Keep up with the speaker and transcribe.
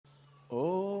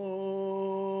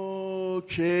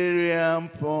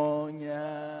Cheriamponya.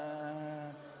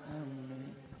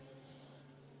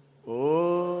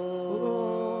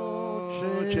 Oh,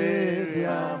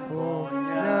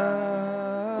 Cheriamponya.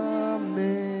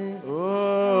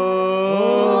 Oh,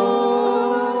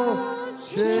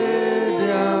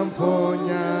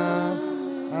 Cheriamponya.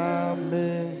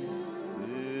 Amen.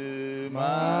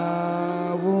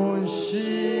 Mawunshi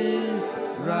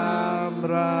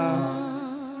Ramra.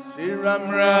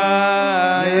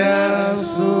 Siramra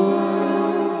Yesu.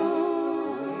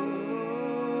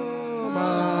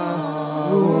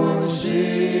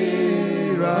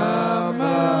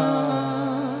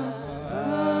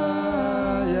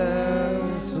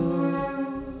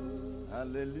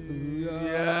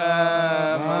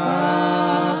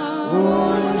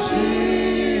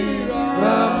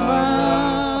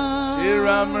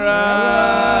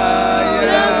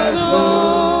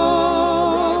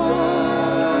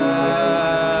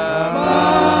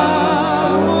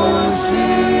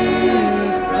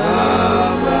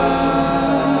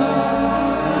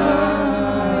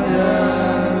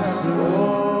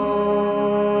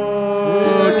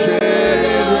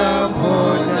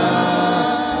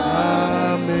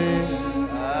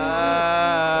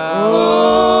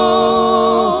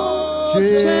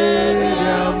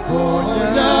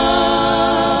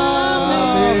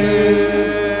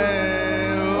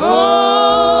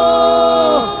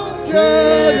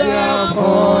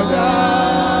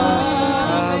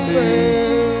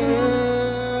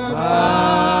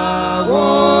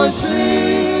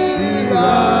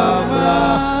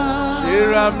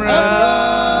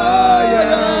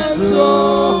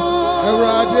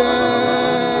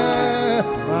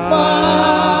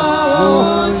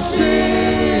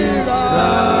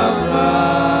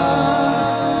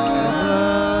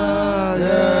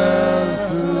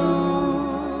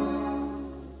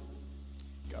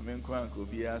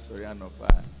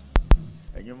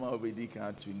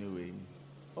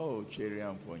 Oh,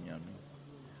 Cheriamponya.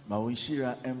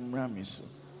 Mawunshira emramiso.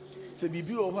 Se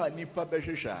bibi oha nipa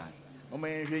behwehwa. Mama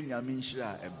yenhwe nyame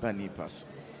nhyira eba nipa so.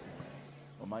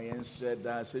 Mama yensre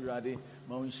da sewade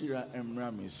mawunshira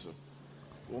emramiso.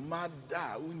 Oma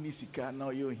da uni sika na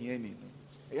oyo hiani no.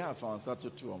 Eya afansa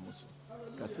toto omuso.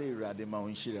 Ka se irade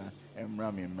mawunshira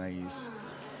emrami mayis.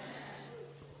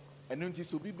 Enu nti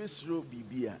so bi besro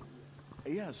bibia.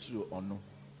 Eya asro ono.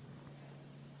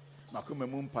 Makoma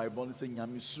mu mpai bon se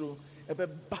nyamesro ebe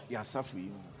ba yasafu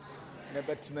yi na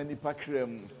betina nipa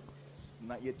kram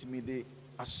na yetimi de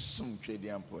asum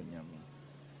twede amponyam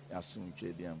asum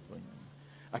twede amponyam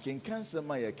akenkan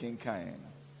sema ya kenkan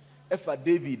efa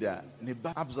David ne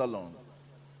ba Absalom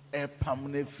pam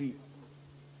na fi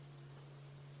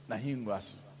na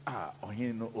hingwaso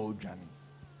ohin no odwane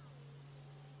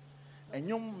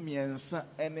enyom miensa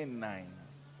ene 9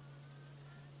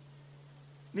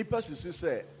 nipa susu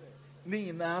se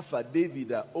ni na fa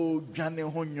David o dwane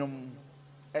honyom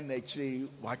ena kire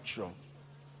watro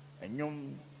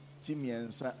enyom ti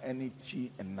miensa ene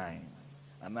ti 9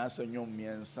 anasa nyom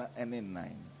miensa ene 9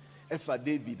 efa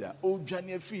David o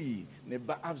dwane afi ne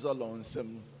ba Absalom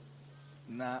nsem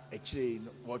na kire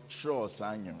watro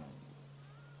sanyo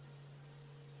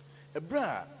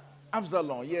ebra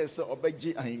Absalom yes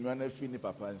obeji ahinwa na afi ni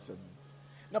papa nsem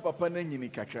na papa na nyini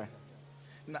kakra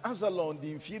na Absalom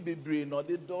di mfie bebre no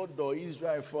de do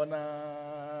Israel for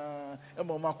na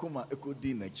emomakoma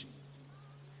ekodi nachi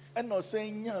eno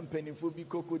se nya mpanifo bi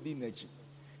kokodi nachi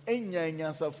enya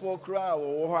nyansafo kra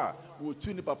wo ho a wo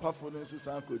tu ni papa fo no nso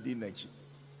san kodi nachi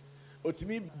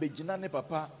otimi begina ne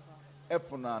papa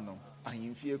epona no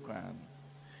ahemfie kwan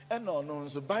eno no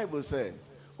nso Bible say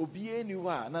obi eni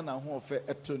wa na na ho ofe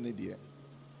eto ne de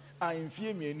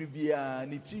ahemfie mienu bia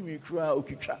ne timi kra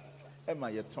okitwa ema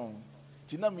yeton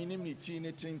tina minim ni ti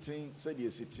ne tintin said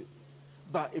the city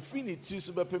but if we need to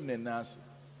super nas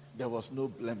there was no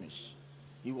blemish.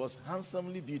 He was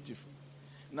handsomely beautiful.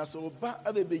 Na so ba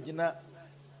abebegina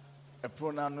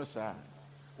eprona no sa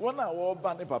wona wo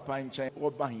ba ne papa nchen wo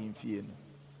ba himfie no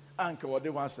anka wo de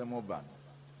wasem ba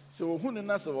se wo hunu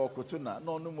na se wo koto na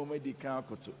no no momadi kan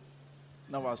koto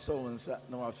na waso wonsa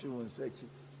na wafi wonsa chi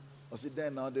o si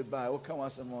den na de ba wo kan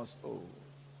wasem o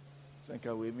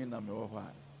sanka we mi na me wo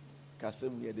ha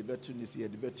kasem ye de betu ni se ye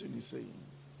de betu ni sei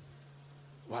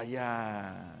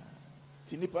waya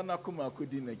tinipa na kuma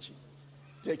akodi nachi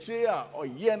tekire a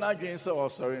oye na adwen se o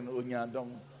sori no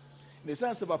onyadom ne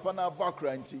sense papa na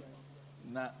abakra nti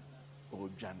na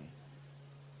odwane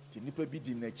tinipa bi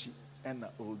di nachi ena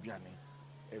odwane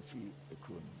efi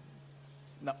ekron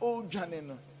na odwane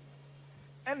no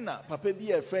ena papa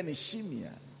bi e friend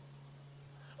Shimia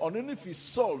ono no fi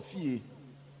Saul fie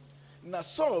na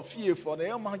Saul fie for na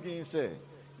yam adwen se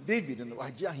David no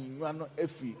wagye ahengua no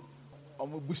afi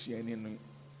ɔmo busuani no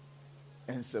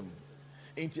nsɛm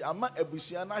enti ama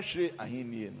abusua no ahwere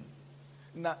ahennie no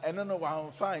na ɛno no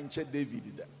wamfa nkyɛ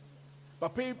David da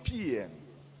papa yi pie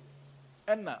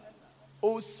ɛna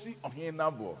ɔsi ɔhene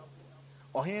n'aboɔ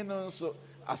ɔhene no nso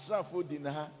asrafo di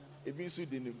na ha ebi nso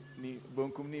di ne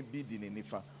bonkum ne bi di ne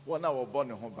nifa wɔn a wɔbɔ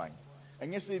ne ho ban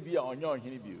ɛnyɛ sɛ bi a ɔnyɛ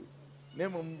ɔhene bi o na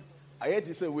mmom ayɛ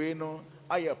te sɛ wei no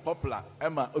ayɛ popular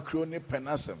ɛma okuro ne pɛ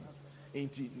n'asɛm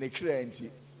nti ne kra nti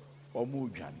ɔmo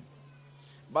dwane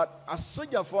but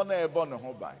asogyafoɔ no ɛbɔ ne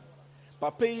ho ban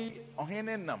papa yi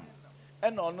ɔhene nam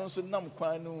ɛna ɔno nso nam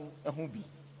kwan no ho bi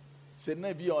sɛ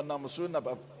na bi ɔnam so na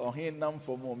ɔhene nam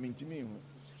fam ɔmo ntumi hu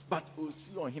but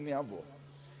osi ɔhene aboɔ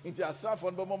nti asrafo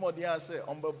no bɛbɔ mmɔden a sɛ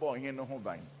ɔmbɛbɔ ɔhene no ho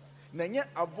ban na nyɛ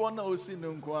aboɔ na osi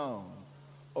no nko a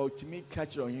ɔtumi ka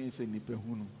kyerɛ ɔhene sɛ nipa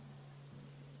hu no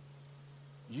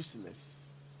useless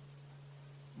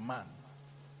man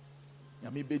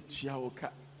nyame bɛtua wo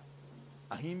ka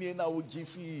ahennie na wogye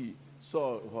fii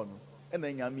Saul hɔ no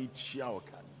ɛna nyame tua wo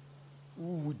ka no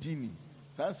wowu di ni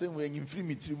saa nsɛm wɔ anyimfiri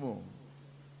me tirim o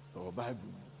ɛwɔ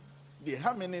Bible deɛ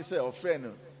ha me ne sɛ ɔfrɛ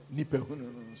no nipa hu no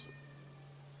nso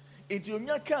enti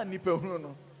onya ka nipa hu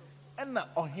no ɛna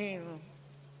ɔhene no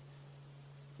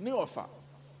ne ɔfa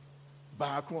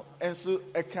baako nso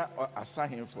ɛka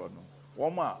asahemfoɔ no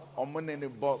wɔn a ɔmo ne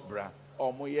bɔ bra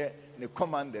ɔmo yɛ ne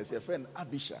commanders yɛfrɛ no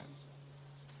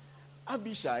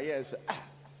Abishai yɛ sɛ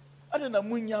ade na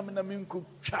munyam na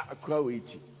menkɔtwa akoa wɔ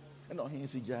eti ɛna ɔhene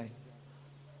si gyae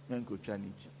menkɔtwa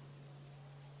ne ti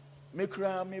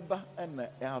mekura me ba ɛna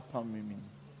ɛapam me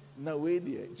na wei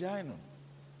deɛ gyae no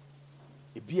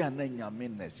ebi a na nyame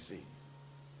na se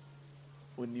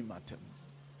onim atem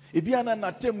ebi a na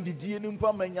natem didie no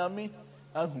mpa ma nyame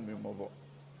ahu me mmɔbɔ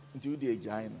nti wo deɛ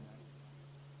gyae no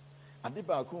ade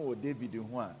baako wɔ David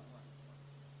ho a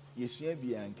yɛsua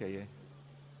bi ankɛyɛ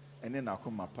ɛne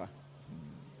n'akoma pa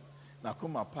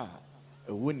n'akoma pa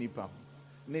a ɛwɔ nipa ho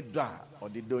ne dɔ a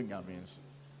ɔde dɔ nyame nso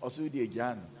ɔso de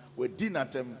agya no wadi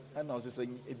n'atam ɛna ɔsɛ sɛ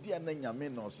ebi a na nyame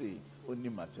na ɔsɛ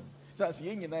onim atam sɛ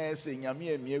yɛn nyinaa yɛ sɛ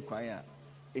nyame amie kwan a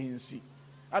ɛnsi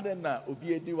adan na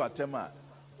obi edi w'atam a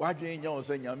wadwene nya wɔ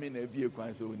sɛ nyame na abie kwan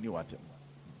sɛ onni w'atam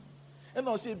ɛna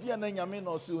ɔsɛ ebi a na nyame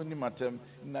na ɔsɛ onim atam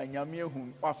na nyame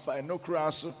ehu wafa ɛno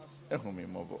koraa so ehu me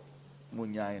mmɔbɔ mo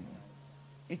nyae no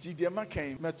nti deɛ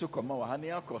makan mɛto kɔma wɔ ha ne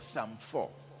akɔ Psalm 4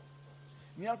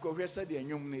 ne akɔhwɛ sɛdeɛ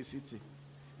nnwom no esi te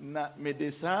na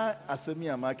mede saa asɛm yi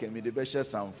a maka mede bɛhyɛ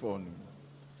Psalm 4 no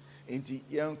nti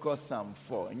yɛnkɔ Psalm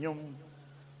 4 nnwom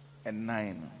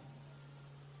 9 no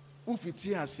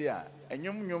wofiti ase a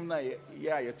nnwom na yɛ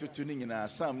a yɛtoto no nyinaa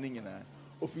Psalm no nyinaa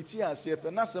ofiti ase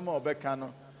pɛ na asɛm a ɔbɛka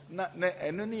no na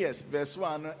ɛno ne yɛ verse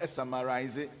 1 no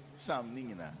summarize Psalm no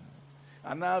nyinaa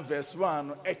anaa verse 1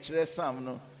 no ɛkyerɛ Psalm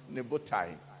no ne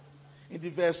botae nti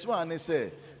verse 1 ne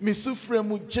sɛ mesufrɛ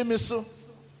mu gye me so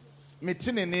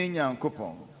metene ne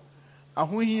Nyankopɔn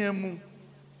ahohia mu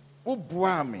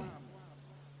woboaa me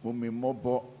wo me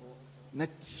mmɔbɔ na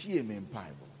tie me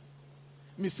mpaebɔ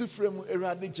mesufrɛ mu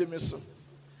Awurade gye me so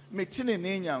metene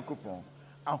ne Nyankopɔn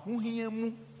ahohia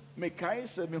mu mekae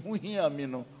sɛ me ho hia me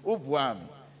no woboaa me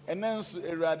ɛnɛ nso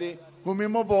Awurade wo me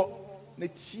mmɔbɔ na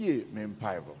tie me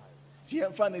mpaebɔ tie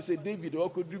mfa ne sɛ David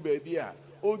ɔkɔduru baabi a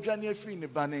ɔdwane afiri ne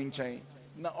ba ne nkyɛn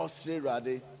na ɔsrɛ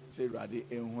Awurade sɛ Awurade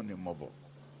ɛnhu ne mmɔbɔ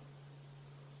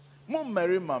mo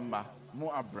mmarima mma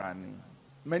mo abrane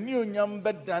mani onyam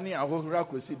bɛdane ahohora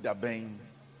kɔsi dabɛn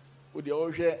wo deɛ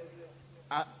ɔhwɛ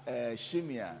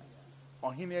Shimea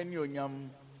ɔhene ani onyam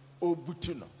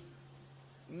ɔbutu no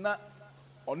na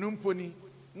ɔno mponi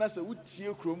na sɛ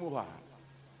wotie kurom hɔ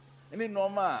a ne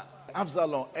nɔɔma a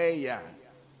Absalom ɛyɛ a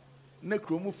na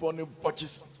kuromfoɔ no bɔkye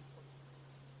so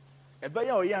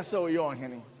ɛbɛyɛ ɔyɛ sɛ ɔyɛ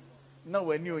ɔhene na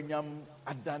w'ani onyam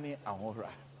adane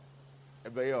ahohora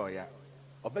ɛbɛyɛ ɔyɛ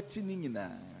ɔbɛte ne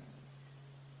nyinaa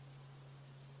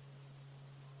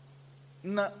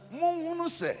na monhunu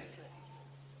sɛ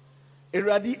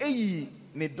Awurade eyi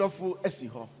ne dɔfo asi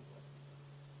hɔ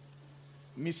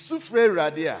mesufrɛ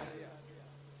Awurade a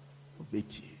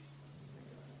ɔbɛtie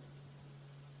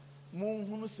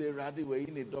monhunu sɛ Awurade wayi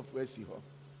ne dɔfo asi hɔ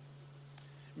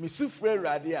mesufrɛ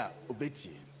Awurade a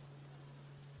ɔbɛtie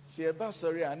sɛ ɛba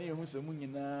sɔre a ne yɛhu sɛ mu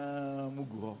nyinaa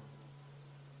mugu hɔ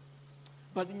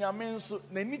but nyame nso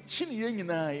n'ani kyine yɛn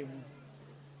nyinaa mu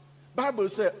Bible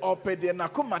sɛ ɔpɛ deɛ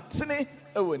n'akoma tene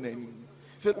ɛwɔ n'anim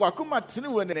sɛ wakoma tene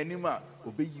wɔ n'anim a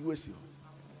ɔbɛyi wasi hɔ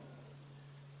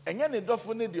ɛnyɛ ne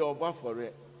dɔfo ne deɛ ɔbɔ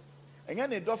afɔre ɛnyɛ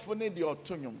ne dɔfo ne deɛ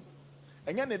ɔto nnwom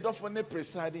ɛnyɛ ne dɔfo ne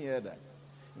presiding elder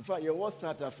in fact yɛwɔ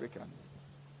South Africa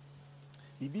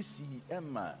BBC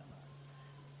ɛma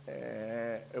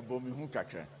ɛbɔ me hu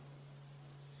kakra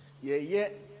yeah,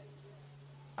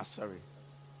 sorry.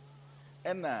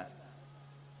 And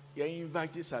you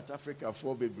invited South Africa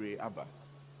for baby Abba.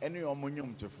 Any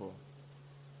omonium to for.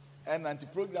 And anti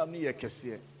program ni ye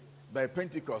by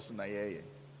Pentecost na ye.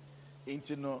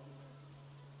 Inti no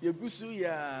ye gusu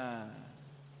ya.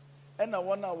 And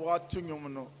wana wa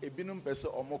tunyum no ebinum pese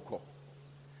omoko.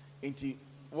 Inti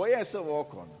woye se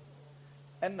woko no.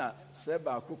 And se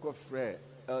ba akoko frɛ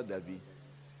elder bi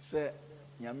se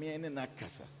nyame ne na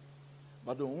kasa.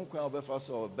 But the one kwa obefa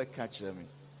so be catch me.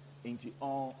 Inti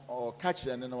on or catch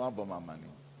ne no abɔ mamane.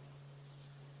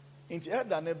 Inti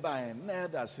elder ne ba na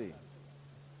elder say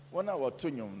wana wa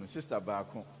tunyum no sister ba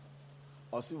ko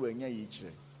ɔse wanya yi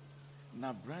kyerɛ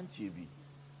na brantie bi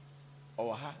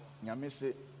ɔwɔ ha nyame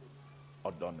se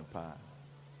ɔdɔ no pa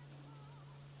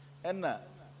ɛna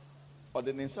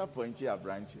ɔde ne nsa pointi a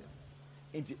brantie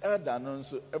nti elder no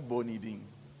nso ɛbɔ ne din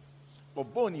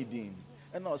ɔbɔ ne din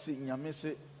ɛna ɔse nyame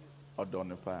se ɔdɔ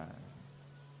no pa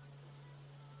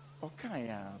ɔkan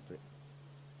ya pɛ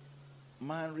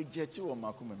man reject wɔ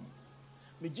makoma mu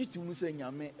me gyitu mu sɛ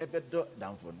nyame ɛbɛdɔ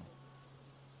damfo no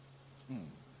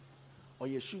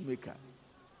ɔyɛ shoemaker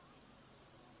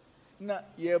na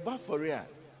yɛba fɔre a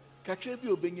kakra bi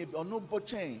obenye bi ɔno bɔ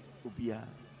kyɛn obia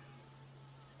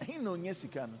ɛhin na onye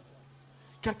sika no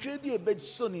kakra bi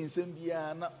ebɛso ne nsɛm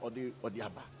biara na ɔde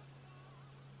aba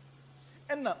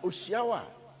ɛna ohyiawa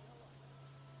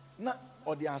na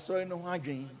ɔde asɔre no ho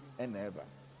adwen ɛna ɛba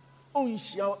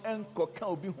ɔnhyiaw ɛnkɔka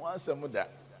obi ho asɛm da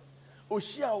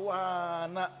ohyiawa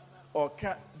na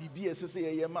ɔka bibi ɛsɛ sɛ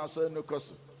yɛyɛ ma asɔre no kɔ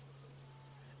so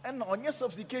ɛna ɔnyɛ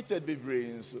sophisticated bebree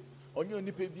nso ɔnyɛ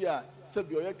onipa bi a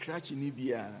sɛbi ɔyɛ krakye ni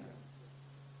biara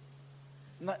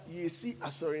na yɛsi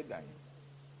asɔre dan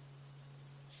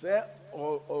sɛ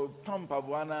ɔpam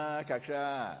mpaboa na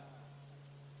kakra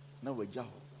na wagya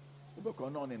hɔ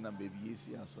wobɛkɔ na ɔnenam baabi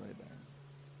yɛsi asɔre dan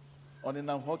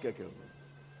ɔnenam hɔ kɛkɛ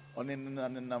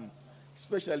ɔnenam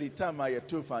especially time a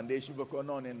yɛto foundation bɛkɔ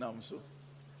na ɔnenam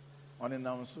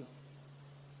so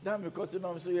da mekɔte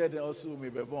nam so yɛ dɛn ɔso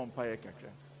mebɛbɔ mpayɛ kakra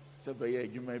sɛ bɛyɛ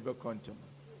adwuma bɛkɔ ntɛm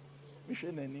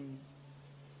mehwɛ n'anim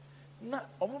na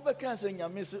ɔmo bɛka sɛ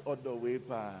nyame se ɔdɔ wei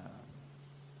paa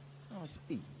na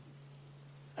ɔsɛ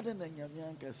adɛn na nyame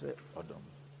anka sɛ ɔdɔ m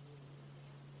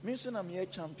me nso na meyɛ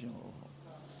champion wɔ hɔ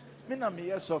me na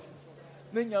meyɛ sɔfo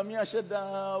na nyame ahyɛ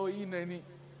daa ɔyi n'ani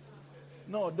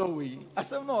na ɔdɔ wei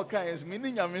asɛm na ɔka yɛ so me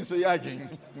ne nyame nso yɛ adwen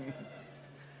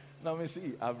na me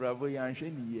sɛ abrabɔ yɛ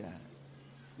anhwɛ ne yie a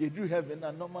yɛduru heaven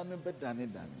na nɔma no bɛdane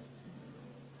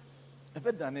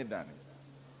ɛbɛdane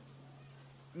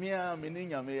mea me ne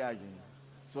nyame yɛ adwen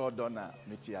sɛ ɔdɔ na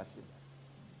mete ase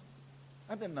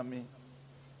adɛn na me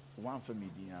wamfa me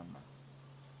din ama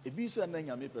ebi nso na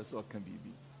nyame pɛ sɛ ɔka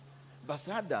biribi ba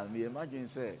saa da meyɛ m'adwen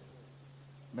sɛ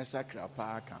mɛsakra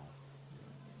paa ka ho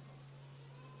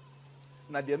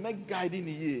na deɛ mɛguide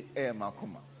ne yie ɛyɛ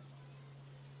makoma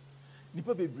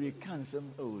nipa bebree ka nsɛm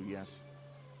ɛwɔ wiase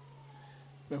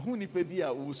mahu nipa bi a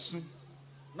wɔsu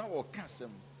na wɔka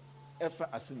asɛm ɛfa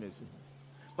asɛm asi ho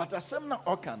but asɛm na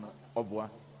ɔka no ɔboa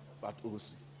but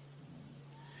ɔsu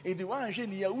ɛdi wanhwɛ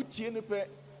ne yɛ wotie no pɛ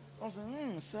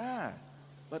ɔsɛ saa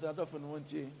but adɔfo no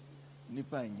wɔntie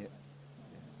nipa nyɛ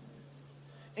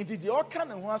nti deɛ ɔka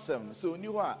ne ho asɛm no sɛ ɔni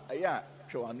hɔ a ɛyɛ a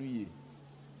hwɛ w'ano yie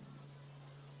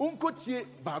wonkɔtie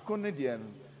baako no deɛ no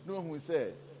na wahu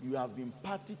sɛ you have been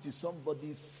party to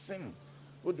somebody's sin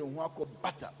wode ho akɔ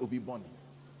bata obi bɔne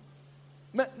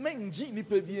mɛngye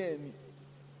nipa biara ni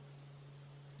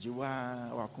gye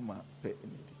waa wakoma pɛ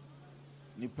ne di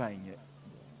nipa nyɛ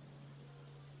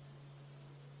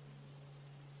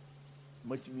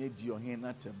matumi adi ɔhen no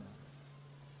atam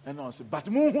ɛna ɔsɛ but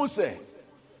monhu sɛ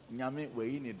nyame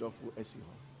wayi ne dɔfo asi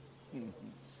hɔ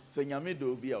sɛ nyame dɔ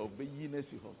obi a ɔbɛyi no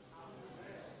asi hɔ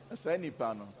saa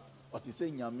nipa no ɔte sɛ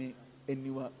nyame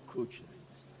aniwa kroch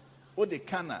wode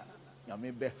ka na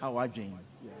nyame bɛha w'adwen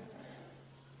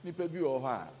nipa bi wɔ hɔ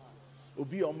a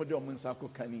obi a ɔmode ɔmo nsa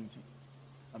akɔka ne nti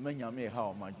ama nyame ɛha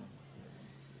ɔmo adwen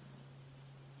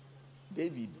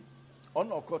David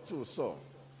ɔna ɔkɔtoo Saul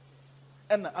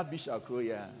ɛna Abishai kuro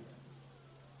yɛ a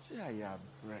sɛ ayɛ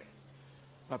abrɛ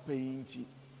papa yi nti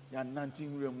yɛanante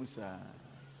nwura mu saa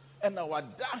ɛna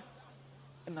wada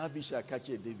ɛna Abishai ka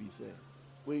kyerɛ David sɛ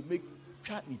wei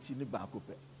mɛtwa ne ti ne baako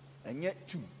pɛ ɛnyɛ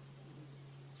tu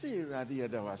sɛ Awurade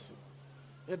yɛda wase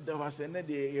ɛnɛ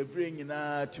deɛ yɛbrɛ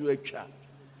nyinaa tu atwa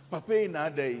papa yi na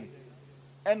ada yi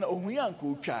ɛna ohun yɛ anka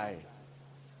otwae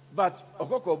but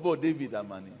ɔkɔkɔbɔɔ David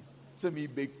amane sɛ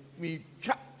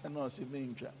metwa ɛna ɔsɛ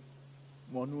mentwa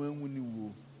ma ɔno anwu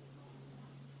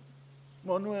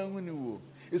ne wuo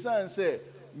ɛsiane sɛ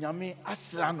nyame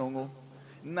asra no ngo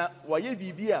na waye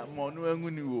bibia ma ono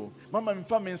anguni wo mama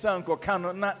mfa me nsa nkoka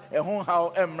no na ehon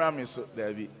haw emra me so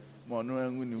dabi ma ono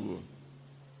anguni wo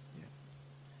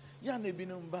ya na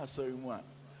ebinum ba asori mu a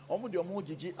omo de omo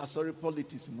gigi asori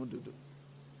politics mu dodo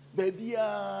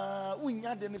babia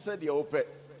unya de ne se de ope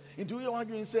nti wo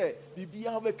wadwen se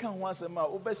bibia obeka ho asem a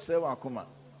obese wakoma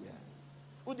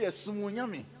wo de sumu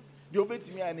nyame de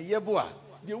obetimi a ne yebo a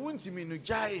de wuntimi no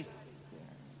gyae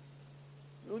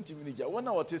wuntimi no gyae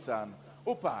wona wote sa no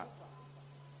opa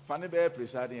fane be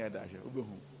presiding elder hwe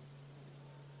obehu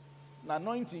na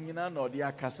anointing nyina na ode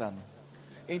akasa no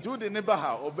enti wo de ne ba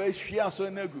ha obehwe aso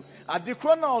na gu ade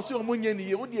kro na o se omunye ne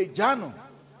ye wo de gya no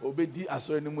obedi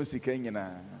aso ne mu sika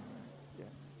nyina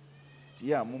ti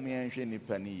ya mumye nhwe ni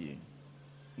pani ye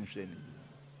nhwe ni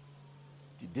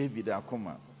ti David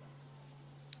akoma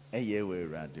eye we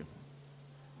radio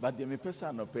but the me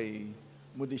person no pay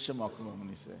mo de hye makoma mu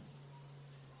ni se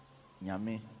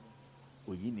nyame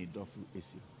oyi ni dofu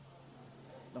esi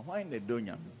na why na do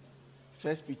nyame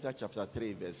 1 Peter chapter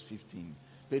 3 verse 15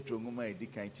 Petro ngoma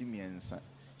edikan timiensa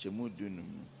chemu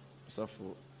dunum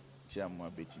sofo tiamu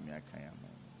abetimi akan ama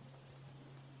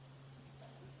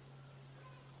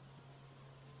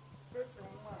Petro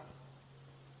ngoma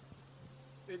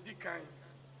edikan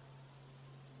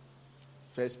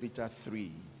 1 Peter 3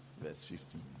 verse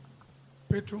 15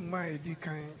 Petro ngoma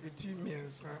edikan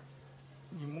etimiensa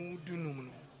nyimu dunum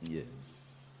no. yes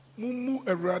Mumu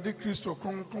Awurade Kristo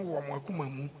kronkron wo mo akoma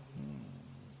mu.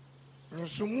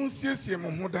 Nso mu siesie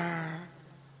mo ho daa.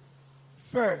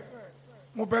 Se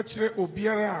mo be kire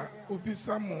obiara a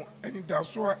obisa mo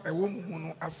anidaso a ewo mu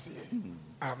no ase.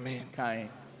 Amen. Kai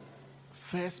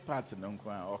first part no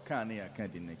kwa o kan ne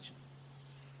yakan di nachi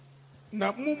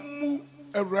Na mumu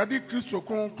Awurade Kristo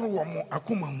kronkron wo mo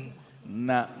akoma mu.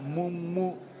 na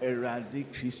mumu Awurade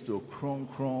Kristo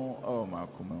kronkron o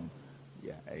makoma mu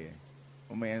ya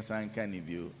omayensan kan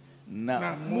bio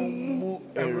na mumu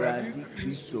Awurade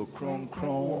Kristo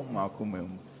kronkron makoma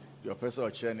mu your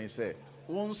person chere ne say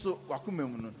wonso wakoma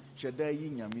mu no hweda yi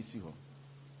nyame si ho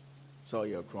so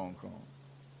your kronkron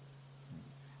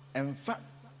emfa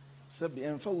sabi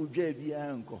emfa wodwa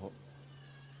bia nko ho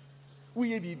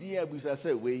woye bibia abusa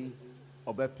say we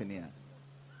obepene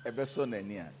a ebeso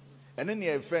nani a ene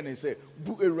ne friend ne say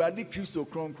bu Awurade Kristo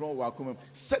kronkron wakoma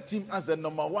set him as the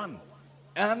number 1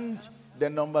 and the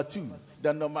number 2,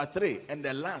 the number 3, and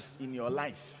the last in your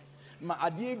life. Ma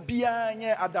adie bia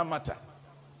nye adamata.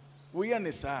 Wo ye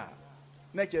ne sa.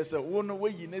 Na ke se wo no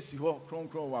we yi na si ho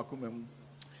kronkron wakoma mu.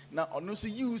 Na ono so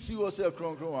yi usi wo se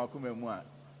kronkron wakoma mu a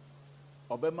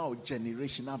obema o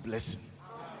generational blessing.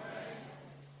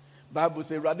 Bible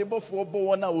say Awurade bofo bo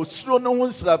wona osuro no ho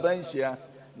nsraban hia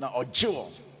na ogye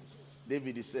wo.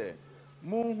 David say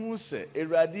munhu se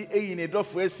Awurade eyi ne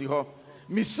dofo asi ho.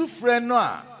 Misufre no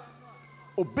a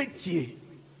obetie.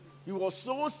 He was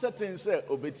so certain say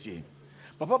obetie.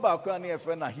 Papa ba kwa na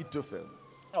efe na Hitofel.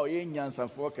 O ye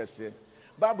nyansafo kese.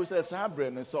 Bible says sabre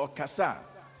no so kasa.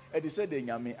 E de say de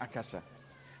nyame akasa.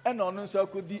 E na ono nso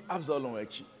akodi Absalom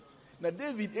achi. Na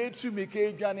David etru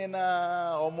meke adwane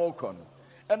na omokon.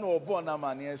 E na obo na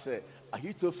mane say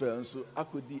Ahitofel nso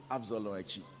akodi Absalom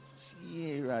achi. Si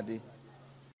Awurade.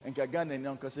 Enka Ghana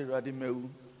nyanka say Awurade mewu.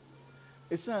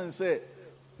 Esan say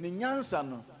ni nyansa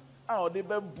no a ode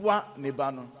beboa ne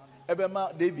ba no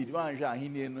ebema David wanhwe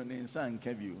ahenie no ne nsa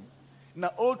nka biu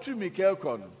na otru Michael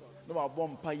kon no mabɔ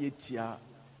mpa yetia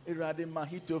Awurade ma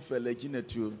Hitofel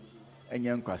aginatuo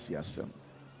enye nkwase asem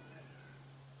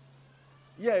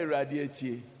ya Awurade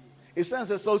atie esan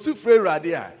se so sufre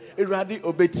Awurade a Awurade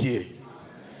obetie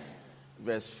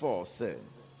verse 4 say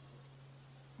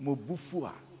mobufu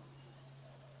a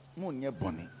monye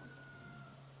bɔne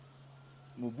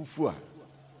mobufu a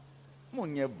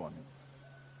monye bɔne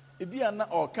ebia na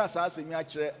ɔka saa asɛm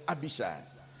akyerɛ Abishai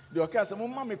de ɔka sɛ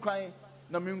momma me kwan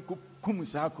na menkum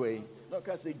saa kɔi na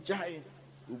ɔka sɛ gyae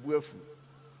obuafu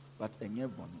but ɛnyɛ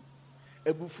bɔne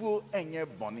ebufuo ɛnyɛ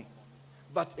bɔne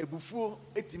but ebufuo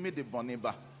etimi de bɔne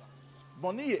ba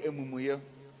bɔne yɛ emumuyɛ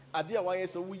ade a wayɛ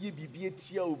sɛ woyi bibie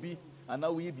tia obi ana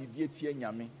woyi bibie tia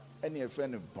nyame ɛne ɛfrɛ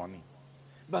no bɔne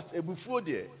but ebufuo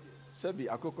de sɛbi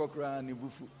akokɔ kra ne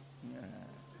bufu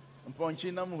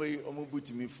mponchi nam hoyi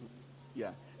omubutimi fu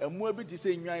ya emu abi ti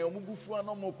se nwan omubufu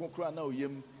ana omukokra na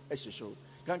oyem ehyehyew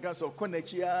kankan so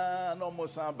konachia na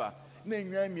omosamba na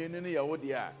nwan mienu ne yawo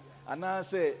de a ana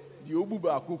se de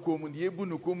obuba akokom de ebu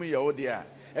no kom yawo de a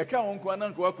eka wonko ana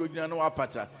nko akodina na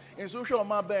wapata enso hwe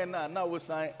oma ben na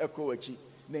wosan ekowachi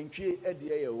na ntwe ede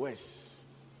ye west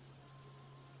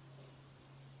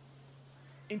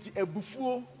inti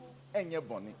ebufuo enye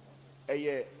bone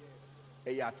eye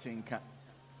atinka.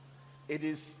 It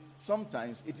is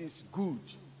sometimes it is good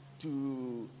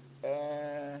to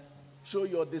show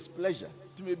your displeasure.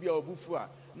 To maybe a bufua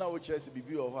now which has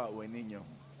be or when in you.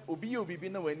 Obi obi be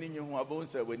no when in you who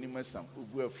bones when you must some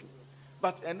ubuafu.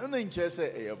 But an uninterest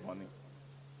a bonnet.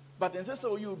 But and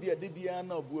so you be a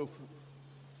debiana of buafu.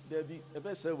 There be a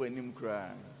best when him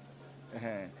cry.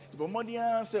 But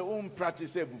Modia say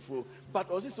practice before,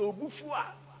 but also so bufua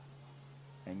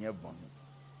and your bonnet.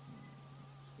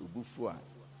 Ubufua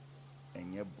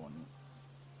and your bonnet.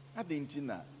 I didn't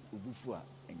know Ubufua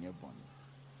and your bonnet.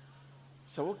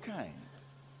 So what kind?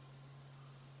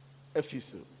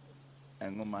 Ephesus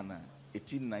and Romana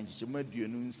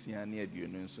 1890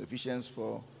 so Ephesians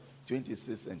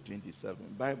 4:26 and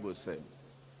 27. Bible says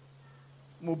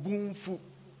Mobunfu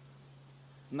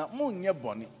na munye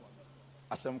boni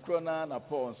asem krona na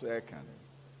Paul so ekan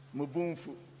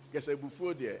Mobunfu kese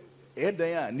bufu de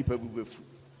edan a nipa bubefu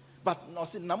but no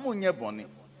say na munye boni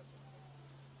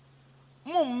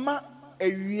mumma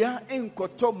awia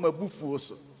enkoto mabufu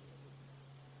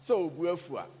so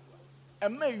obuafu a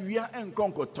ema awia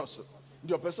enkonkoto so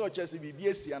ndio pese o chese bibi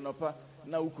esi anopa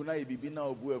na ukuna ye bibi na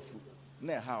obuafu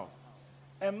na how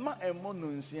ema emo no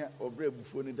nsia obre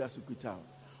bufu ni da sukuta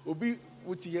obi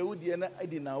wuti yehudie na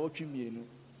edi na wotwemienu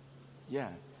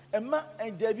yeah ema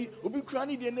endabi obi kura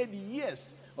ni de na di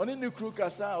yes oni ne kru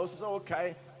kasa o so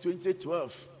kai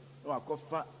 2012 no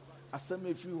akofa asem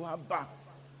efi ho aba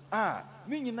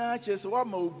ni nyina chese wa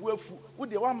ma obuafu wo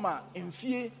de wa ma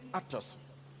mfie atos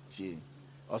tie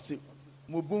o se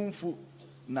mobunfu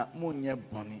na monye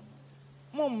boni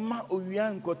momma owia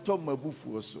nkoto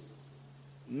mabufu so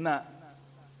na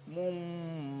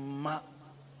momma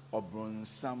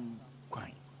obronsam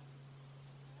kwan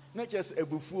na chese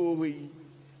ebufu owi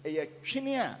eye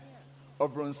twene a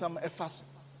obronsam efaso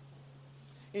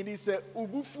ini se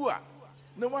ubufu a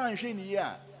na wanhwe ni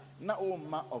ya na o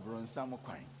ma obronsam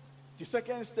kwan the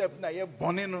second step na ye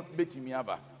boni no betimi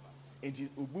aba enti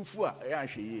ubufu a ye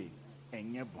ahwe ye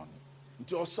enye boni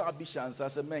nti oso abishansa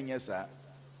se menye sa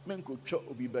menkotwa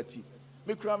obi bati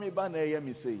mekura me ba na ye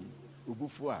me sei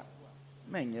ubufu a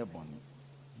menye boni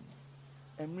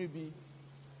emri bi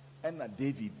ena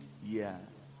David yeah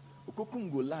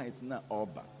okokum Goliath na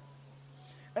oba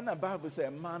ena Bible say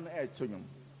man etonyum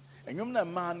enyum na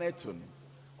man eton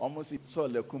almost Saul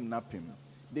ekum na pem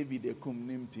David ekum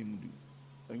nimpim du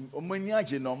omani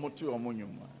age na omoto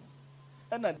omonyum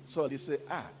ena Saul say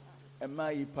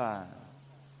emayi pa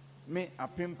me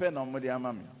apempe na omode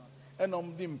ama me ena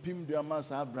omde mpim du ama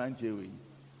sa branch ewe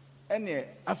ene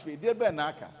afi de be na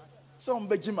aka so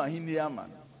mbegima hini ama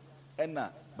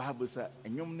ena Bible say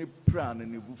enyum ne pra na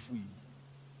ne bufu yi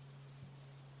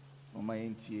mama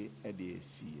yentie e de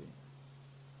esiye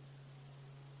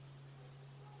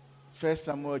 1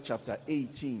 Samuel chapter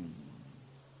 18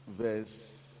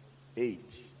 verse 8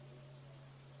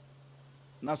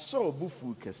 na so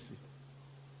bufu kesi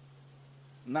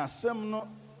na sem no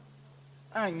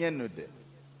anye no de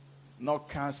no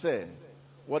ka se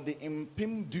what the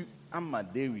impim du ama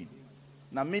David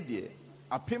na me de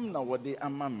apem na what the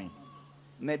ama me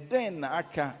na den na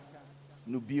aka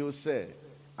no bio se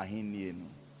ahennie no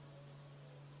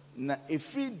na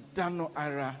efri dano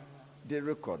ara de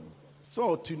record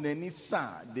so to nani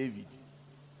sa David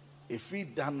efri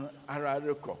dano ara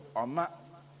record oma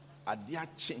ade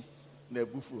ache na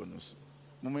bufu no so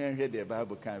mo yenhwe the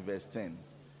Bible kan verse 10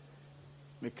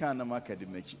 me kan na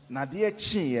makademachi na de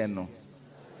ache ye no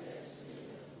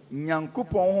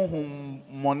nyankopon honhom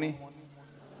mone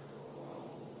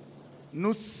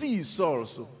no see Saul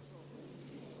so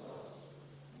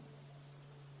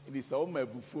it is all my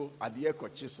bufo ade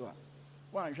ekoche so a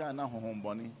wan hwa na honhom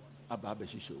bone aba ba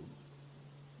hihyo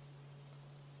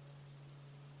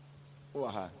o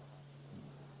ha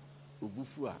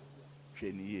obufu a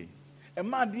hwe ni ye e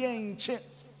ma de enche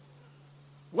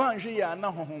wan hwe ya na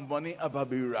honhom bone aba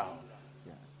ba wura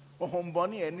honhom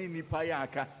bone eni nipa ya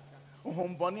aka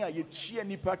honhom bone a ye twa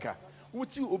nipa ka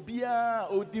wuti obia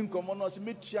odi nkomo no se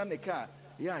metua ne ka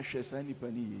ya hwe sa nipa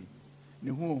ni ye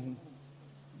ne ho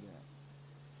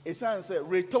esan say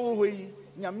return we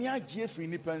nyame agye firi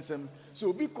nipa nsam so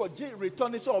obi koje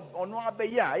return so ono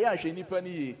abeya ya hwe nipa ni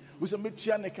ye wo se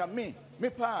metua ne ka me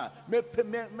pa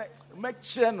me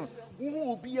kire no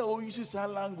wo obi a o use sa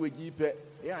language yi pe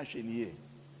ya hwe ni ye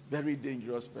very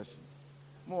dangerous person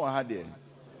mo ha de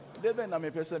be na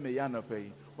me pese me ya no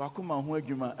pe wakoma ho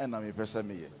adwuma na me pese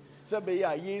me ye se be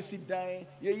ya ye si dan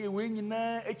ye we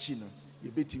nyina achi no ye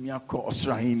betimi akọ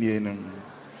osrahin ni no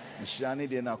nhia ne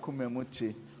de na akoma mu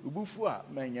te ubufu a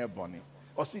menye bone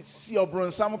osi si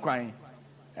obronsam kwan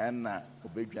na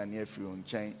obedwane afiri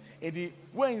nchen edi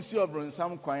wen si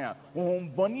obronsam kwan a honhom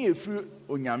bone afiri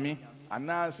onyame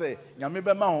ana say nyame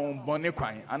be ma ho bone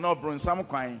kwan ana obronsam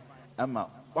kwan ama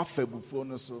wafa bufuo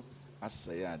no so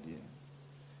asɛe ade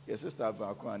your sister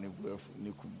ba ko an ebuafu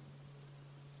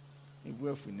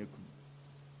nekum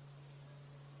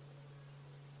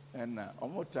ɛna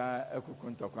ɔmota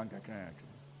ekukunta kwan kakran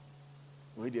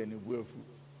we de ne buafu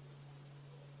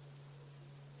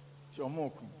ti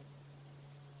ɔmoku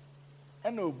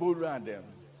ɛna oboru adem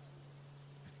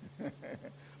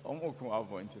ɔmoku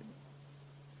abɔnte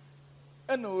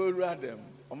ɛna oru adem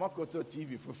ɔmakoto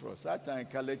TV foforo satan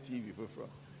color TV foforo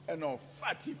ɛna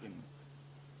fat TV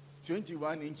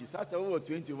 21 inches satan over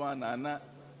 21 na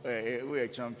we are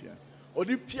champion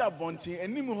odi pia bontin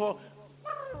enim ho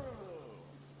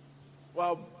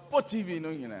wa bo TV no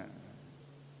nyina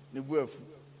ne buafu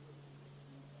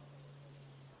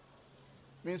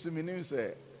means minim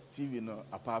say TV no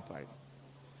apapa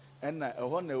ɛna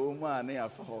ɛhɔ na ɛwɔ mu a ne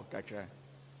afa hɔ kakra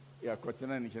ya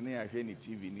kɔtena ne kyene ya hwɛ ne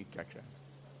TV ni kakra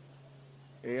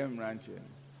mrantie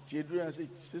ti duru ase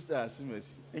sister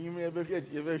asimasi enyim yɛbɛhwɛ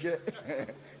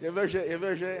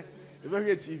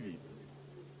TV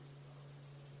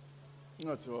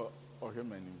not or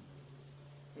many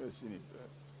you seen it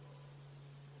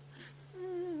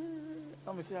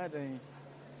I'm say adan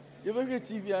yɛbɛhwɛ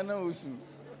TV ana osu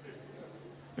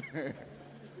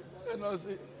and I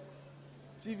say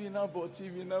TV na bo I'm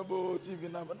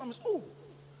say oh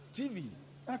TV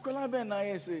akola be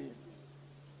na say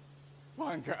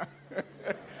wanka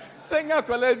senga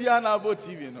kola bia na bo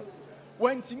TV no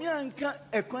wantimi anka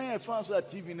ekwan e fa so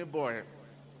TV ne boy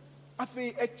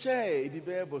afi eche di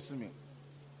be bosumi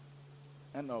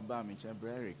and oba me che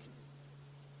Brick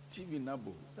TV na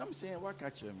bo I'm saying what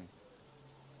catch me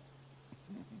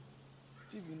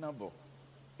TV na bo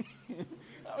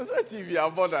I say TV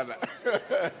aboda na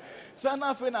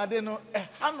sana fe na de no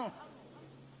ha no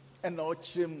and no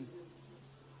chim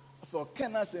for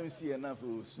Kena SMC and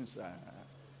for Susa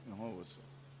no was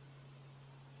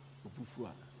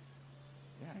Bufua.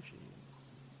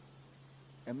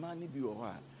 A man be or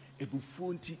a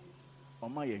buffonti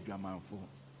on my drama for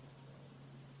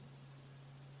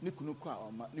Nikunuka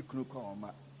or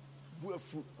ma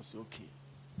Bufu was okay.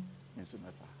 And so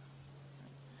never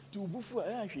to Bufua,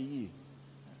 actually.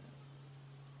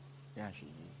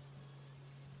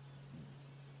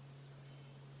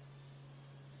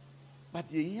 But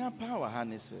the young power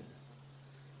harness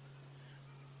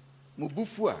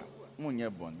Mubufua, Munya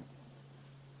Bon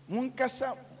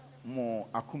Munkasa mo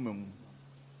akumum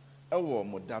Ewo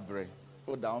mo dabre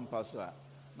o down paswa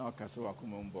na kasa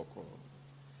akumum boko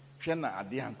hwe na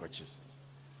ade hankochis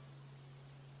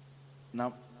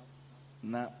na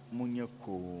munya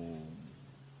ko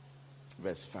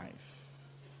verse 5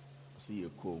 see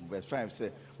you ko verse 5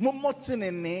 say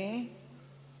momotenene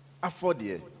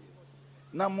afodie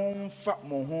na momfa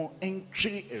mo ho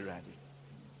entwiri erade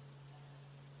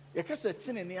yekase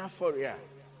tenene afore a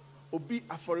obi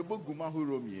aforebo guma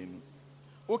horo mienu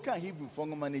oka Hebrew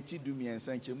fongoma ne ti du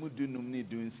miensa nchemu dunum ne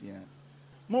dunsia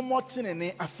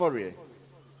momotenene afore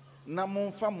na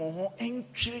momfa mo ho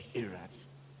entwiri erade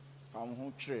fa mo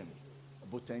ho twere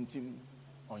botantim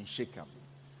unshakable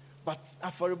but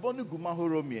aforebo ne guma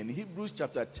horo mienu Hebrews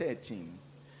chapter 13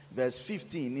 verse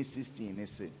 15 and 16 it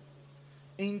say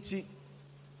inti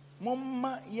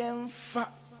Momma yemfa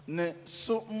ne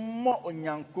so mo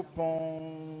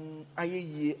onyankopon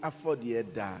ayeye afodie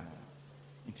da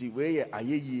nti we ye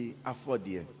ayeye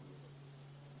afodie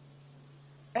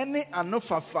ene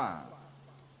anofafa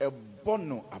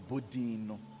ebono abodin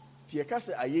no ti e ka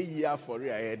se ayeye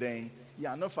afore ayeden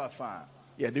ya anofafa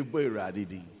ye de bo irade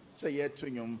din se ye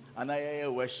tonwom ana ye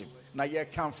worship na ye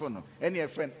kamfo no ene e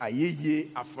friend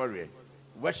ayeye afore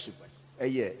worship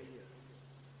eye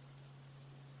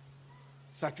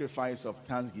sacrifice of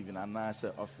thanksgiving and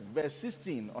answer offering. Verse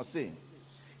 16 or say,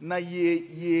 na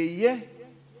ye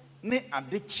ne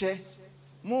adeche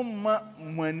mumma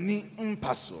mwani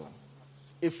mpaso.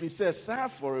 If we say sa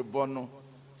for a bono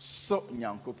so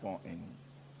nyankopon eni.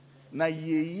 Na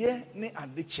ye ne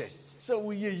adeche so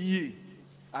we ye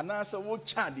and answer wo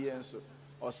chadi enso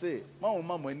or say ma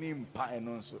mwani mpa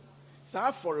eno so.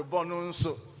 Sa for a bono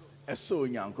so so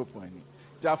nyankopon eni.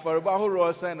 Ta for a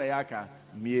bahoro sa na yaka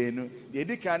mienu de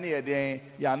dika ne ye den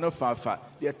ya no fafa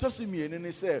de tosu mienu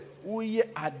ne se wo ye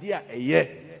ade a eye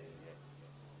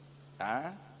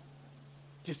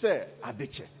ti se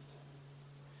adeche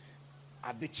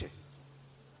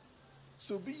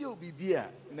so bi yo bibia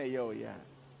na ye o ya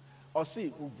o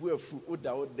se obu afu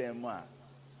oda odem a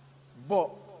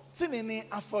bo tinene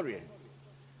afore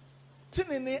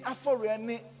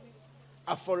ne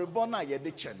aforebo na ye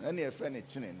de che na e fe ne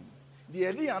tinene de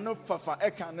eli ano fafa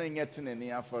eka na nye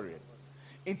tinene afore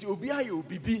Inti obi aye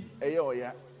obibi eye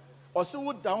oya. Ose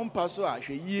wo down paso a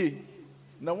hwe yie.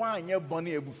 Na wa anye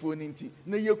bone ebufuo ni nti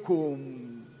na ye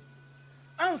kom.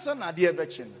 Ansa na de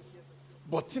ebeche no.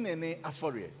 Botinene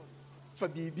afore. Fa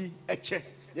bibi eche.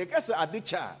 Ye kase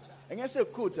adecha. Enye se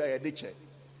coat a ye deche.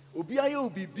 Obi aye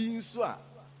obibi nso a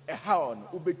eha on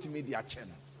obetimi de ache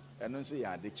no. Eno nso ye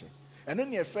adeche. Eno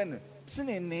ne efe no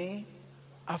tinene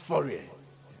afore.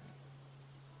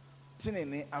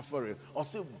 Tinene afore.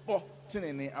 Ose bo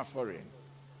tinene afore.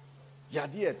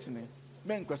 Yade etene.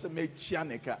 Men kwase me chia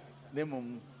neka.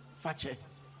 Nemom fache.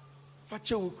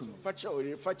 Fache ukunu, fache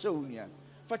ore, fache unia.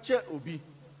 Fache obi,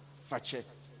 fache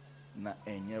na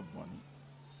enye boni.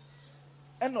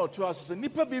 Eno to asese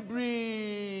nipa bebre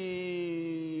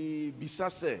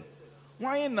bisase.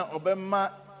 Wan na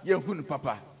obema yehunu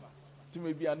papa.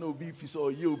 Timi bia na obi fi so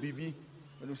ye obi bi.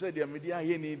 Onu se de media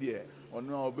aye ni de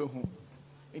ono obehu.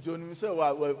 Nti onu se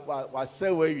wa se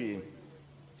wa wie.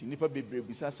 Ti nipa bebre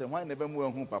bisase wan na be mu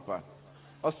ehu papa.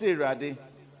 O se Awurade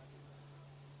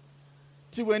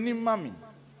ti wani mami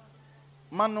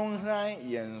manon hran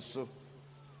yenso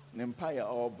ne mpa ya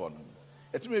obo no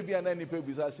etume bia na nipa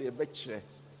bisa se e be kire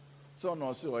so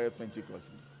no se o ye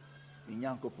Pentecost ni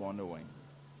Nyankopon no wan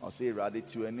o se Awurade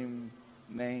ti wani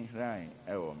ne hran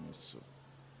e wo meso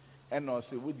e no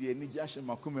se wodi ani gyahye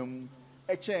makomam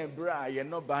e chen bra ye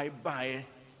no bye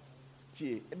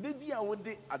tie de bia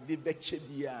wodi ade be che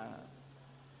bia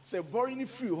se bori ni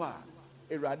free ho a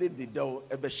Awurade de do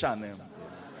e be hyanem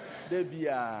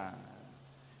Debia.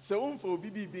 So for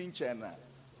bibi being chena,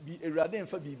 be a radin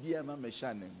for bibia ma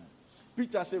meshanem.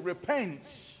 Peter said,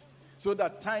 repent so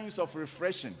that times of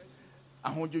refreshing.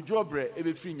 And when you jobre,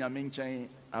 every free Nyamekye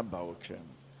about crem.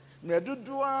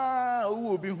 Medudua who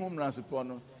will be home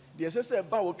ransipono. The assessor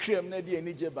about crem nedi and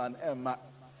Nijaban Emma.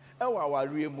 Ewa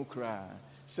real mukra.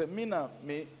 Se mina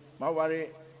me maware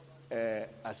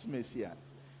asmesia.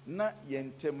 Na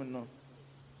yentemuno.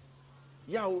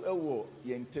 Yaw ewo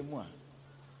yentemu a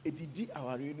edidi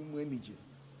aware no mu anije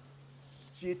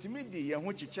si etimi de ye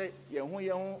ho chiche ye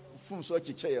ho fun so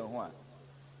chiche ye ho a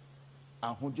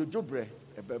ahojojobre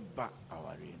ebeba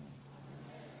aware no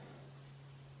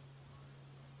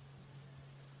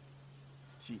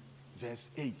see verse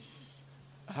 8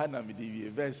 hana me de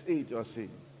verse 8 or say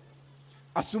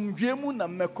asumdwemu na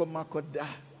mekomakoda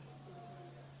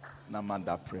na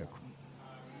manda preko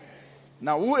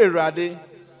na wo Awurade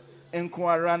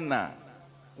enkwara na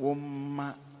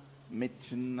woma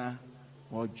metina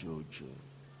ojojo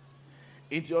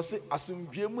enti o se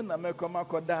asumdwemu na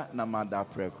mekomakoda na mada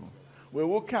preko we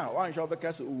wo kan wan hwa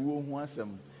beka se owo hu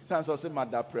asem san so se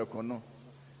mada preko no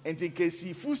enti ke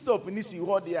si full stop ni si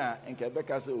ho de a enke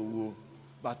beka se owo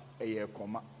but eye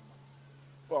koma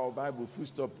for Bible full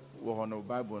stop wo ho no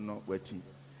Bible no wati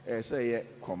say ye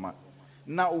koma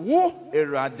na wo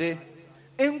Awurade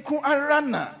enkwara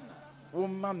na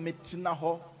woma metina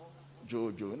ho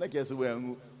jojo na kese we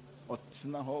anu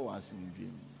otina ho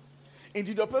wasumdwem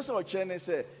enti the person o chene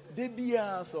say de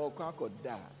bia so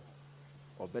kwakoda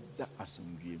obeda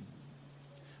asumdwem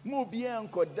mo bia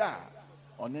nkoda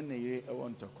one ne yire e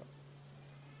won tokwa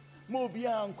mo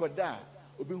bia nkoda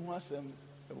obi hu asem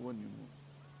e wonimu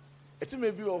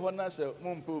etime bi wo ho na se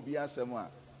mo mpa obi asem a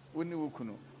woni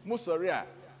wokunu mo sori a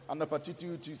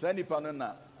anapatutu sa nipa no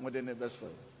na mo de ne beso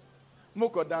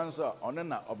moko danso ono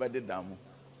na obededam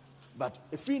but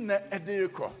if na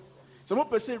edereko so mo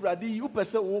pese Awurade you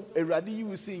pese wo Awurade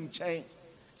you see nchen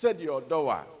said your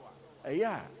dowa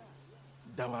eya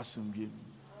dawasumdwem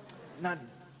na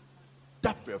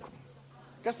dapreko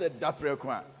ka se dapreko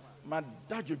a ma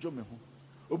dajojo me ho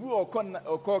obi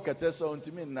okọ kete so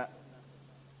ntimi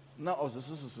na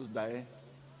osososo dae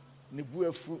ne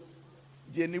buafu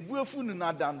de ne buafu nu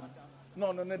na dan na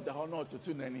ono ne da ho na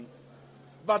ototo nani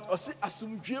but osi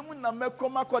asumdwemu na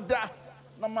mekomakoda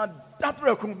na ma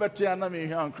dapreko betia na me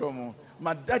hwan kromo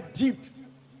ma da deep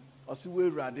osi we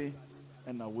Awurade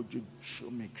na wojo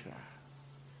show me kra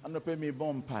anope me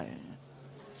bompai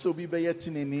so bi be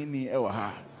yetineni ni e wa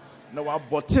ha na wa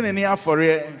botineni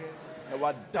afore na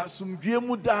wa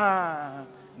dasumdwemu da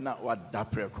na wa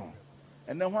dapreko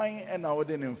ene hwan na wo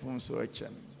de ne mfum so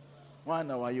echen hwan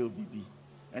na wa ye obibi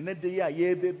ene de ya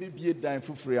ye bebie dan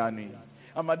fufure ani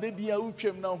amade bia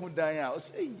utwem na ho dan a o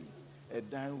say e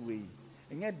dan we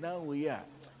enye dan we a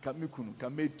ka mekunu ka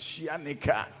metua ne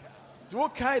ka to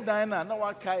kai dan na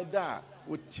wa kai da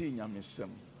o ti nyamesem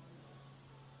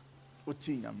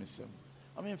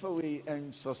I mean for we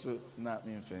en so na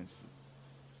me fancy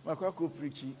makwa ko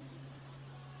preachi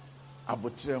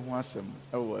abotre ho asem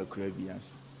e wo akura bi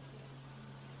as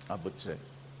abotre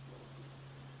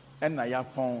en na ya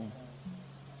pon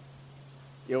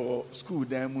yo school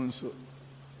dan mu nso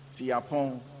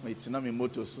Tiapon, my tinami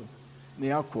moto so.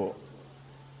 Niako,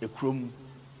 a crum,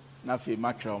 Nafi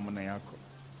macra monayako.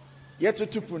 Yet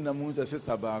to put the moon, the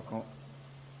sister Barco,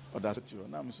 or that's it.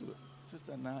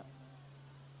 Sister na,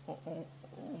 oh,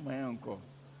 my uncle,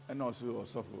 and also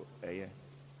suffer a year.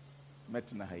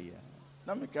 Metina here.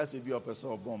 Now, me cast if you up a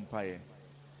saw bomb pie.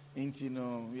 Ain't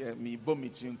no, me bommy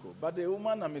chinko. But the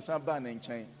woman I'm a ban and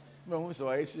chain. Me so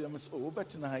I see them so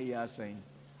better na here saying.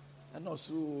 And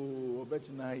also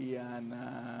better na here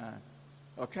na.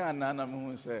 Okay, Nana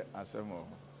Moon say asemo.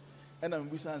 And I'm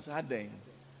with us had day.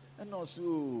 And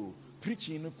also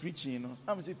preaching.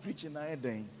 I'm say preaching I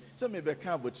day. Some me be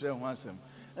can't but train once.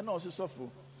 And also suffer.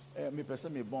 Me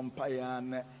person me bomb pie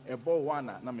and a ball one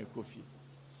na me coffee.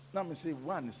 Now me say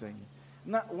one saying.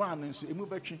 Not one and so a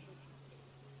move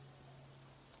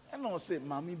and I say,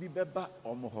 Mammy be beba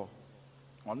or moho.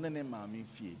 On the name Mammy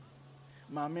fee.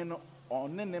 Mammy no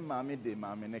on the name Mammy de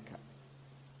Mammy neka.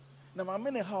 Now,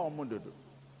 Mammy how modo.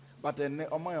 But then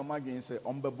on my imagine say,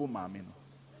 Ombabu Mammy no.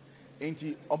 Ain't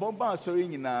he? Oboba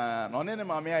sewing in on any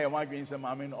Mammy, I imagine say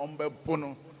Mammy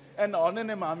Ombapuno. And on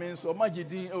any Mammy so much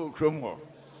di o cromwell.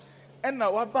 And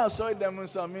now what about soy them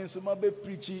some means some be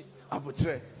preachy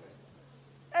abutre.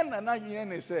 And now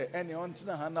you say, any on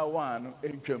to Hana one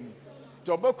in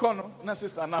Tobocono, na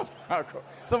sister Napako.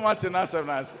 Someone to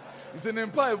Nassas. It's an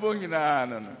empire bone in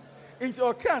a into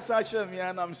a cast I shall me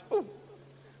and I'm so.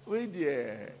 Wait,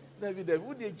 dear David,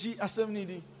 would you G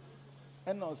assembly?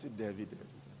 And also David,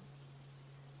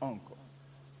 uncle.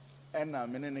 And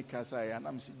I'm in any cast I and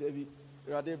I'm see David,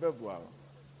 Rade Bebuao.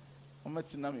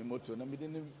 Omatinami moto, and I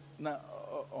didn't na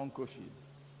uncle fee.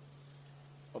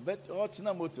 Or bet or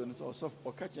Tina moto or soft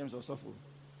or catch him or suffer.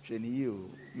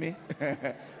 You, me,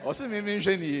 also me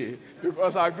mention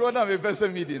because I grown up a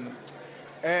person meeting.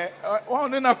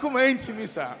 One in a come into me,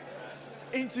 sir.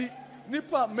 Ain't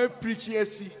Nipa me preach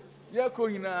yes, Yako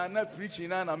in a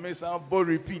preaching and a mess of bo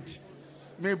repeat.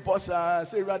 Me boss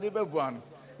say Radebebuana,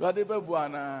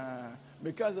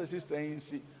 because a sister ain't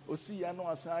see, or see, I know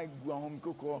as I go home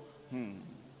cocoa.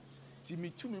 Timmy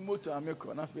to me motor, I make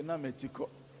on a phenomenon.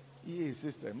 Yes,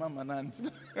 sister, Mama Nant.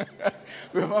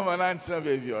 Mama Nant,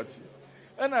 baby.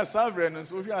 And a sovereign,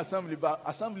 so we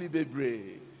assembly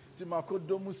baby. Timako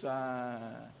Domusa,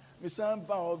 Miss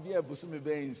Amba or be a Busumi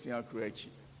Bay in Sia Crechi.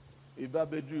 A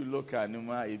Babedru Loka,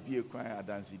 Numa, a beer choir a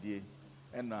dance day,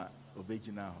 and a obey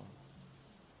now.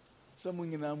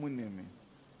 Someone in our moon,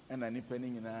 and a nipping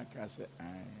in our castle.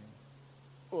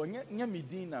 Oh,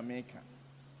 Nyamidina maker.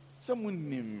 Someone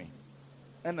name me.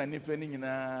 And a nipping in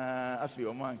a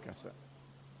few man cassa.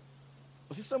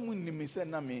 Was it someone named me said,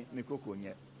 Nami, Mikoko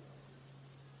yet?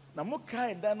 Now, more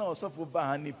kind than also for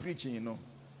Bahani preaching, you know,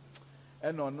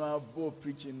 and on our bow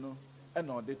preaching, no, and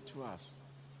all the to us.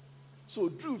 So,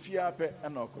 drew Fiape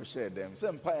and Oko share them.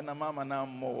 Some pie and a mamma now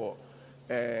more,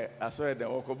 as well the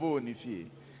Okobo ni fee.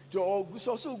 To all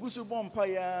so Gusu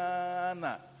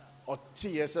Bompayana or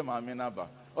TSM Aminaba.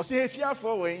 Or say, if you are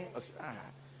for way, or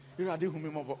Radi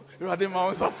Humimo, Radi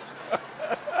Mounsas.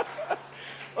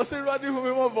 Or say, Radi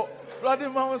Humimo,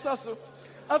 Radi Mounsasso.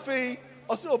 I think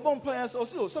also Bompires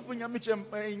also suffering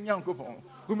Yamichem young coupon,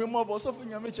 Humimo, suffering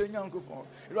Yamichem young coupon,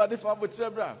 Radi Fabo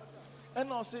Trebra.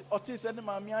 And also, Otis and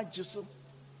Mamma Jesu.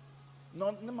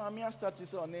 No, Mamma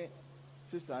started on a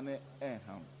sister and a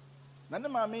ham. None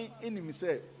of Mammy enemy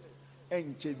said,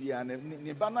 and Chebiane,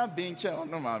 Nibana being chair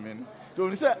on no mammy.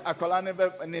 Don't say a colane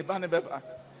Nebana.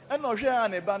 And no share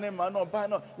an ebane man or buy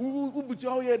no who put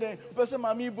your head, person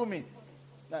mammy booming.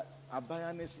 Now, a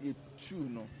bayanis is true,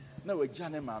 no, a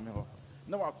Janet mammy.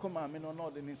 No, I come mammy no,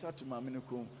 the inside to mammy no,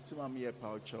 to mammy a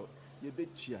pouch. You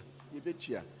bet ya.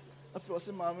 I feel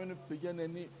some mammy begin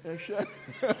any share.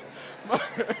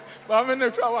 Mammy no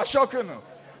try was shocking.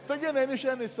 Forget any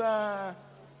share is not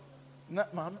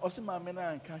mammy, or some mammy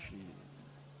and cashy.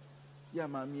 Ya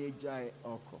mammy a jai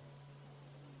oko.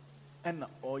 And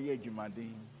all ye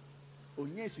Jumadine. Oh,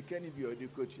 yes, you can't be a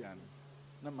decotian.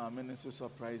 No, my men is so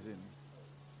surprising.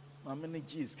 My men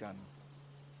G's can.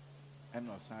 And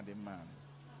no Sunday man.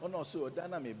 Oh, no, so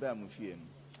Dana may bear Mufian.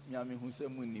 Yami who said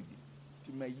Munibi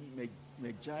to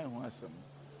make giant wassom.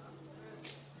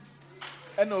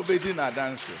 And obey a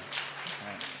dancer.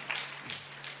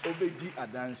 Obey a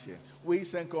dancer. We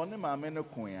sent on my men a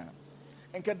coin.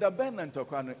 And get the band and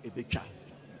talk on a big child.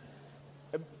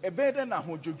 A better than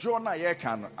who Jona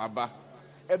Yakan, Abba.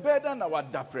 A better than our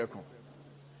dapreco.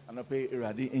 And I pay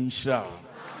Radi in Shah.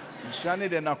 In Shani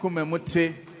de Nakume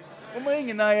Mute. Umaying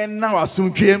and I and now I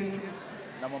soon came.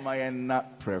 Namama and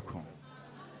not preco.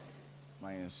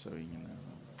 My answer, you know.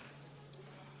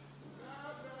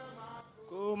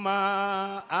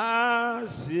 Kuma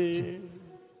asi.